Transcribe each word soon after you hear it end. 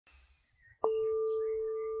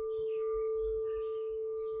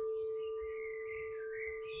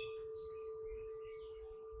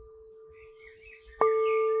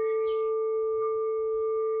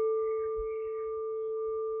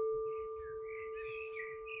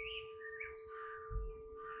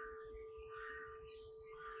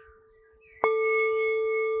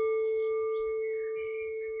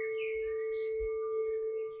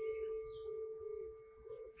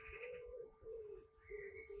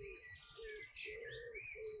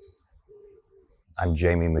I'm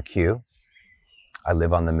Jamie McHugh. I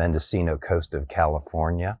live on the Mendocino coast of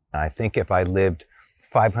California. I think if I lived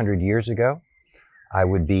 500 years ago, I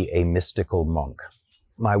would be a mystical monk.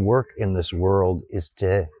 My work in this world is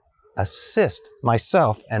to assist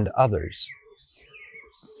myself and others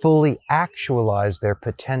fully actualize their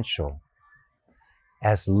potential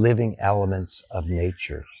as living elements of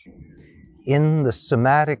nature. In the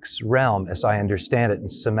somatics realm, as I understand it, and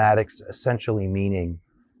somatics essentially meaning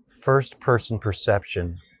first-person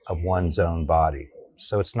perception of one's own body.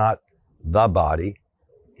 So it's not the body,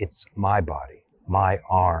 it's my body, my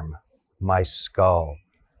arm, my skull,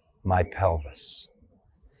 my pelvis.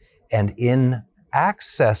 And in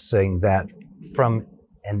accessing that from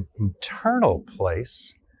an internal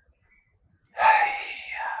place,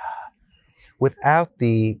 without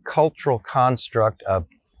the cultural construct of,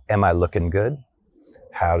 am I looking good?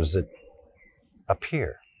 How does it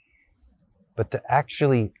appear? But to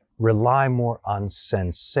actually rely more on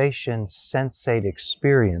sensation, sensate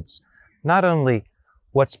experience, not only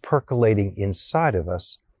what's percolating inside of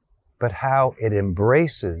us, but how it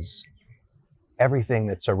embraces everything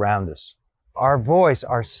that's around us. Our voice,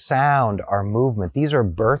 our sound, our movement, these are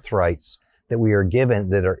birthrights that we are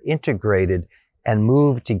given that are integrated and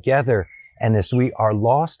move together. And as we are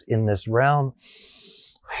lost in this realm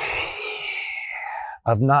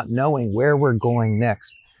of not knowing where we're going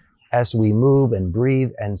next, as we move and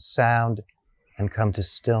breathe and sound and come to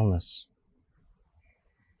stillness,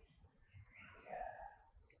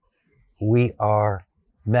 we are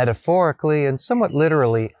metaphorically and somewhat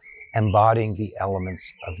literally embodying the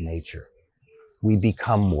elements of nature. We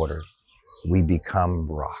become water, we become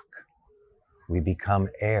rock, we become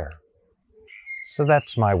air. So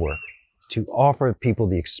that's my work, to offer people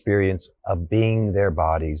the experience of being their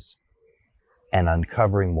bodies and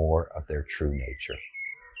uncovering more of their true nature.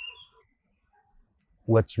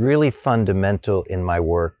 What's really fundamental in my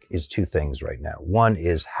work is two things right now. One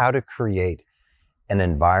is how to create an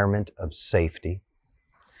environment of safety,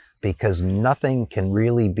 because nothing can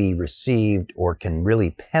really be received or can really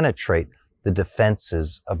penetrate the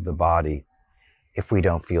defenses of the body if we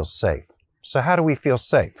don't feel safe. So how do we feel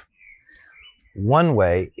safe? One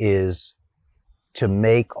way is to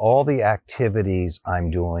make all the activities I'm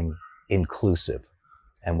doing inclusive.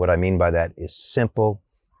 And what I mean by that is simple,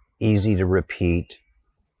 easy to repeat.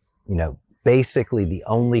 Basically the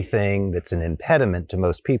only thing that's an impediment to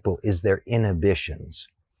most people is their inhibitions.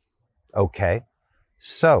 Okay,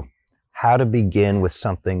 so how to begin with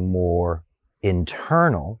something more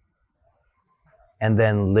internal and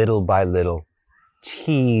then little by little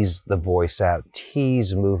tease the voice out,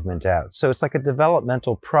 tease movement out. So it's like a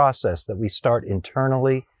developmental process that we start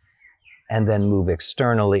internally and then move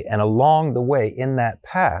externally. And along the way in that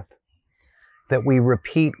path that we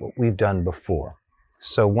repeat what we've done before.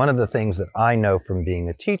 So one of the things that I know from being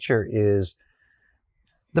a teacher is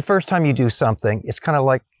the first time you do something, it's kind of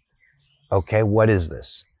like, okay, what is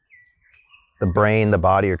this? The brain, the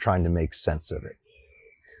body are trying to make sense of it.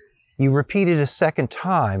 You repeat it a second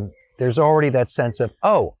time, there's already that sense of,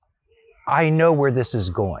 oh, I know where this is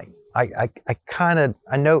going. I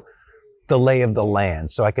know the lay of the land,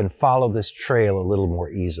 so I can follow this trail a little more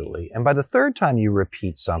easily. And by the third time you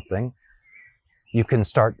repeat something, you can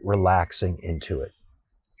start relaxing into it.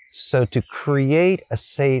 So to create a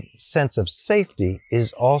safe sense of safety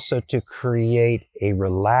is also to create a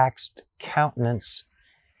relaxed countenance.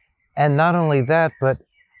 And not only that, but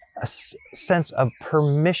a sense of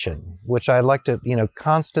permission, which I like to,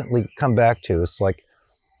 constantly come back to. It's like,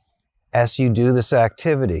 as you do this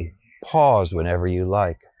activity, pause whenever you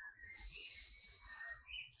like.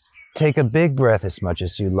 Take a big breath as much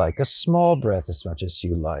as you like, a small breath as much as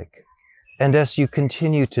you like. And as you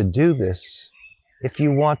continue to do this, if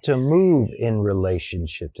you want to move in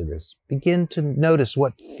relationship to this, begin to notice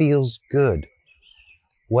what feels good,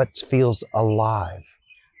 what feels alive.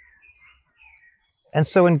 And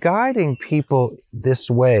so in guiding people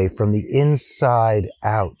this way from the inside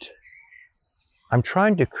out, I'm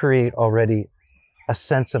trying to create already a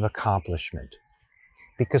sense of accomplishment.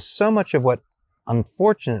 Because so much of what,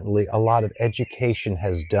 unfortunately, a lot of education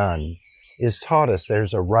has done is taught us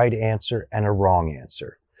there's a right answer and a wrong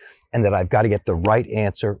answer, and that I've got to get the right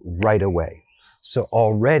answer right away. So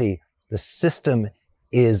already the system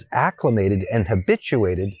is acclimated and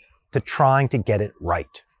habituated to trying to get it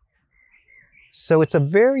right. So it's a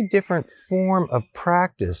very different form of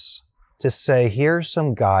practice to say, here's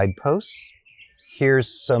some guideposts,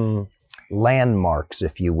 here's some landmarks,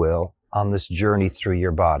 if you will, on this journey through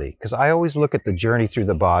your body. Because I always look at the journey through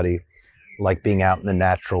the body like being out in the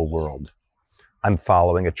natural world. I'm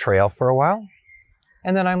following a trail for a while,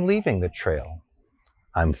 and then I'm leaving the trail.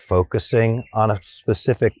 I'm focusing on a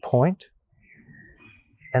specific point,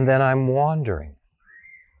 and then I'm wandering.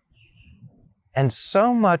 And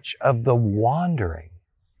so much of the wandering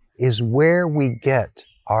is where we get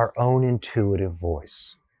our own intuitive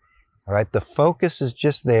voice. All right, the focus is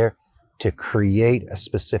just there to create a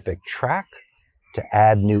specific track, to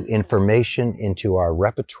add new information into our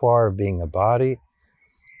repertoire of being a body.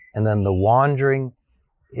 And then the wandering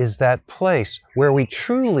is that place where we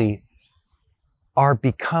truly are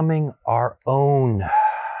becoming our own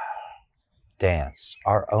dance,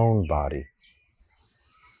 our own body.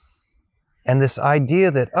 And this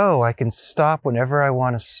idea that, oh, I can stop whenever I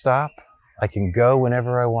want to stop. I can go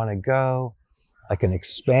whenever I want to go. I can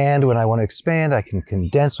expand when I want to expand. I can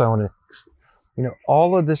condense when I want to,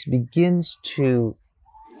 all of this begins to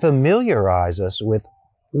familiarize us with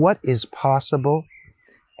what is possible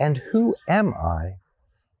and who am I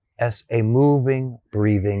as a moving,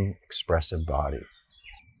 breathing, expressive body.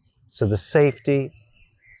 So the safety,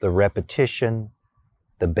 the repetition,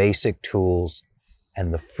 the basic tools,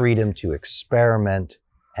 and the freedom to experiment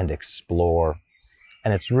and explore.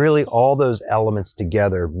 And it's really all those elements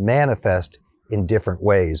together manifest in different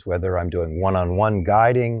ways, whether I'm doing one-on-one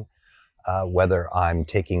guiding, whether I'm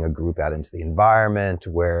taking a group out into the environment,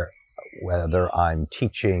 whether I'm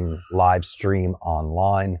teaching live stream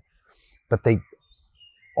online. But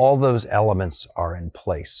all those elements are in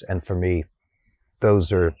place. And for me,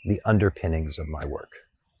 those are the underpinnings of my work.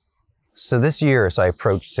 So this year, as I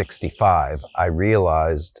approached 65, I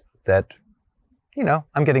realized that,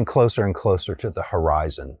 I'm getting closer and closer to the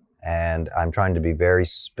horizon. And I'm trying to be very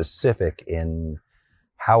specific in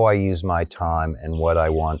how I use my time and what I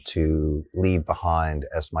want to leave behind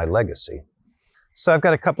as my legacy. So I've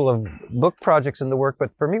got a couple of book projects in the work,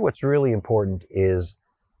 but for me, what's really important is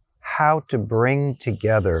how to bring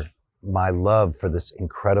together my love for this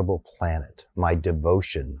incredible planet, my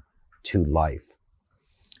devotion to life,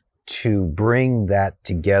 to bring that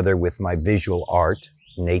together with my visual art,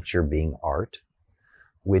 nature being art,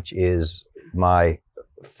 which is my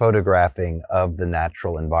photographing of the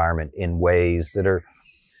natural environment in ways that are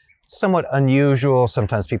somewhat unusual.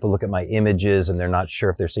 Sometimes people look at my images and they're not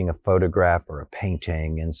sure if they're seeing a photograph or a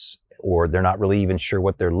painting, or they're not really even sure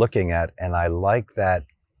what they're looking at. And I like that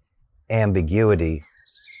ambiguity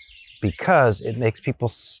because it makes people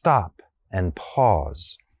stop and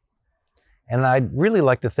pause. And I'd really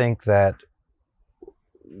like to think that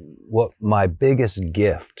what my biggest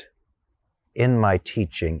gift in my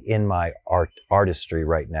teaching, in my artistry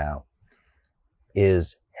right now,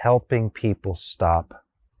 is helping people stop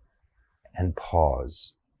and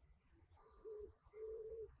pause.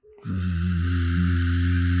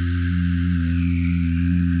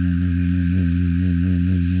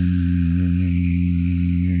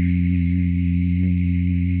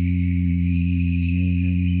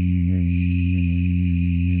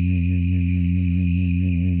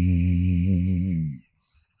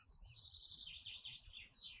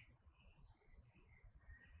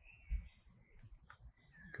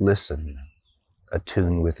 Listen,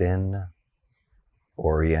 attune within,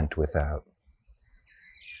 orient without.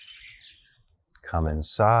 Come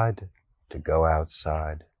inside to go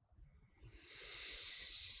outside.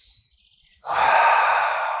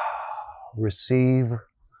 Receive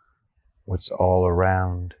what's all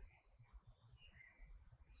around.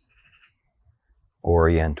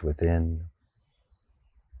 Orient within,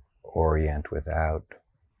 orient without.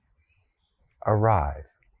 Arrive.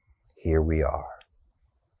 Here we are.